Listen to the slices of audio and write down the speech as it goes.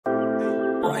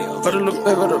But it look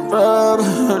better than rub.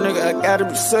 Nigga, I gotta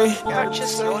be safe.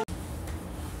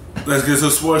 Let's get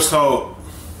some sports talk.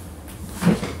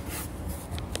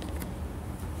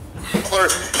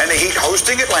 And the Heat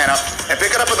hosting Atlanta and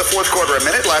pick it up in the fourth quarter. A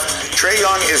minute left. Trae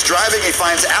Young is driving. He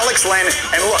finds Alex Len.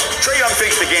 And look, Trae Young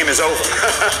thinks the game is over.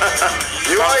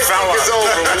 You always think it's over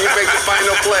when you make the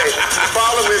final play. The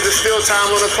problem is there's still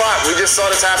time on the clock. We just saw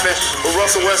this happen with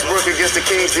Russell Westbrook against the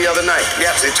Kings the other night.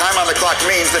 Yes, the time on the clock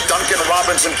means that Duncan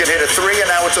Robinson can hit a three, and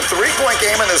now it's a three-point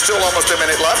game, and there's still almost a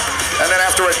minute left. And then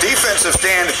after a defensive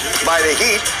stand by the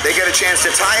Heat, they get a chance to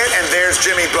tie it, and there's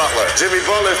Jimmy Butler. Jimmy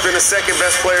Butler's been the second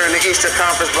best player in the Eastern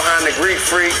Conference behind the Greek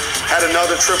Freak. Had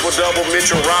another triple-double.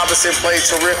 Mitchell Robinson played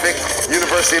terrific.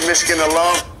 University of Michigan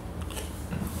alum.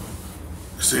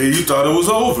 See, you thought it was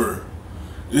over.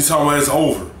 You talking about it's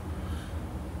over.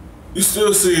 You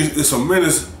still see it's some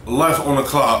minutes left on the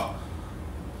clock.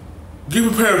 Get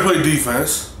prepared to play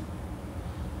defense.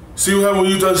 See what happened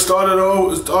when you just started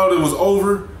it was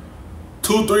over.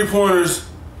 2 3-pointers,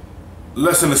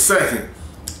 less than a second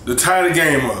to tie the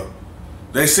game up.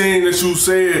 They seen that you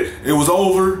said it was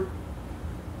over.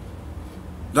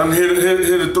 Done hit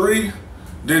a three.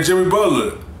 Then Jimmy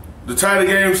Butler to tie the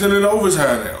game, send it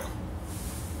overtime now.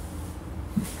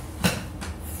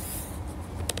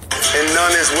 And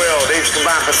none as well. They've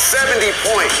combined for 70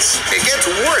 points. It gets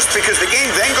worse because the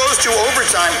game then goes to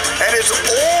overtime, and it's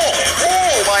all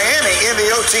Miami in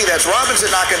the OT. That's Robinson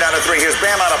knocking down a three. Here's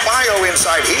Bam Adebayo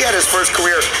inside. He had his first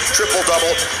career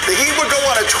triple-double. The Heat would go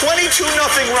on a 22-0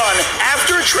 run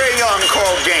after Trae Young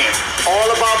called game.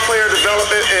 All about player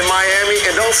development in Miami,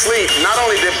 and don't sleep. Not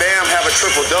only did Bam have a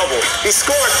triple-double, he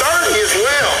scored 30 as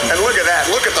well. And look at that.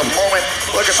 Look at the moment.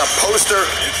 Look at the poster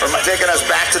from taking us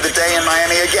back to the day in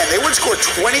Miami again. They would score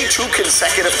 22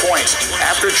 consecutive points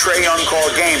after Trae Young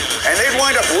called game, and they'd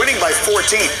wind up winning by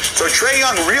 14. So Trae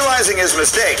Young, realizing his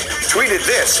mistake, tweeted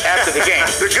this after the game.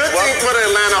 The good thing for the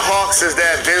Atlanta Hawks is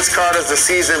that Vince Carter's a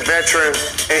seasoned veteran,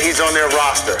 and he's on their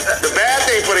roster. The bad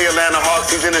thing for the Atlanta Hawks,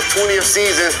 he's in his 20th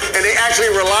season, and they actually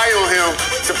rely on him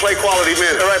to play quality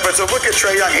minutes. All right, but so look at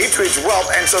Trae Young. He tweets, well,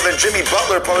 and so then Jimmy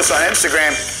Butler posts on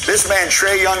Instagram, this man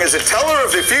Trae Young is a teller of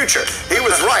the future. He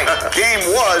was right. Game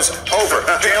was over.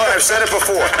 Jalen, I've said it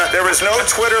before. There is no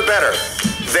Twitter better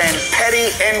than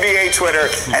petty NBA Twitter,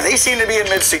 and they seem to be in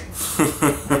mid-season.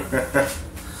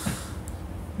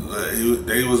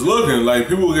 They was looking like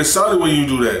people would get excited when you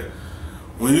do that.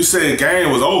 When you say the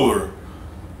game was over,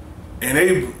 and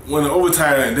they went to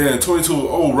overtime and then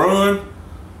 22-0 run,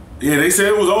 yeah, they said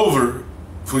it was over.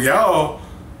 For y'all,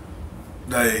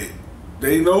 they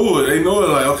know it. They know it.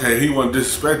 Like, okay, he want to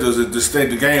disrespect us and just state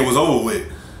the game was over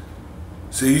with.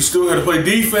 See, you still had to play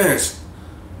defense.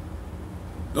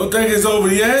 Don't think it's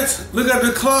over yet. Look at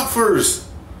the clock first,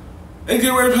 and get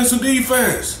ready to play some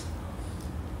defense.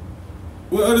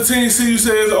 When other teams see you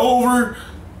say it's over,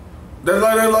 they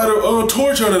light a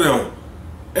torch under them,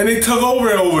 and they took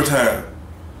over in overtime.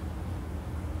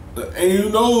 And you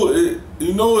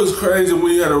know it's crazy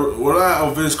when you had to rely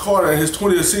on Vince Carter in his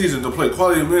 20th season to play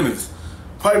quality minutes.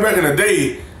 Probably back in the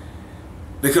day,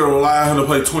 they could have relied on him to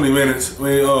play 20 minutes,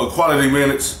 quality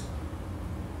minutes.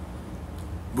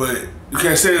 But you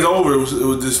can't say it's over. It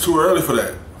was just too early for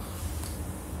that.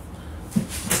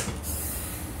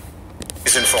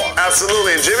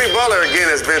 Absolutely, and Jimmy Butler again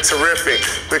has been terrific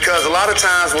because a lot of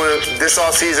times when this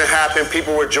offseason happened,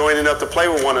 people were joining up to play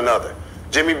with one another.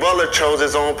 Jimmy Butler chose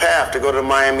his own path to go to the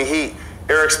Miami Heat.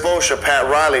 Eric Spoelstra, Pat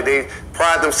Riley, they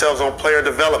pride themselves on player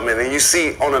development, and you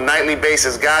see on a nightly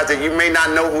basis guys that you may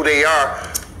not know who they are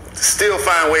still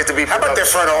find ways to be productive. How about their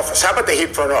front office? How about the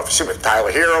Heat front office? Think about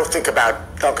Tyler Hero. Think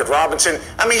about Duncan Robinson.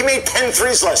 I mean, he made 10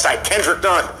 threes last night. Kendrick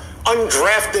Nunn.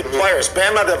 Undrafted players.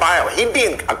 Bam Adebayo. He'd be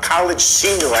a college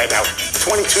senior right now,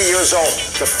 22 years old.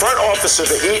 The front office of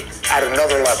the Heat at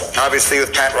another level. Obviously,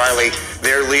 with Pat Riley,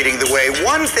 they're leading the way.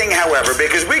 One thing, however,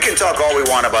 because we can talk all we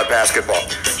want about basketball,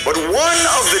 but one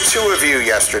of the two of you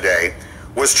yesterday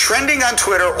was trending on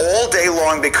Twitter all day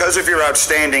long because of your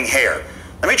outstanding hair.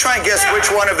 Let me try and guess which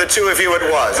one of the two of you it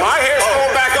was. My hair's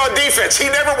going back on defense. He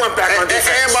never went back on defense.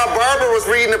 And my barber was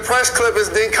reading the press clippings,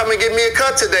 didn't come and give me a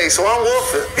cut today, so I'm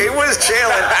wolfing. It was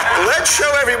Jalen. Let's show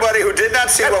everybody who did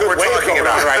not see what we're talking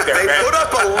about. Right there, they put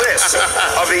up a list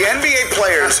of the NBA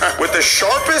players with the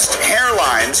sharpest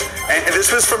hairlines, and this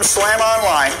was from Slam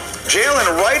Online.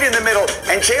 Jalen right in the middle,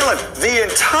 and Jalen, the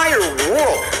entire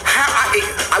world.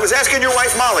 I was asking your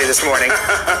wife Molly this morning,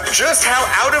 just how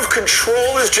out of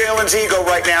control is Jalen's ego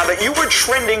right now that you were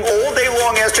trending all day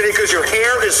long yesterday because your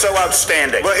hair is so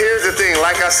outstanding. But here's the thing,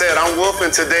 like I said, I'm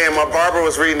wolfing today, and my barber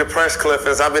was reading the press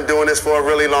clippings. I've been doing this for a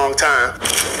really long time.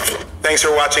 Thanks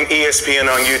for watching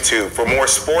ESPN on YouTube. For more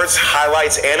sports,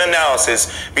 highlights, and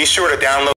analysis, be sure to download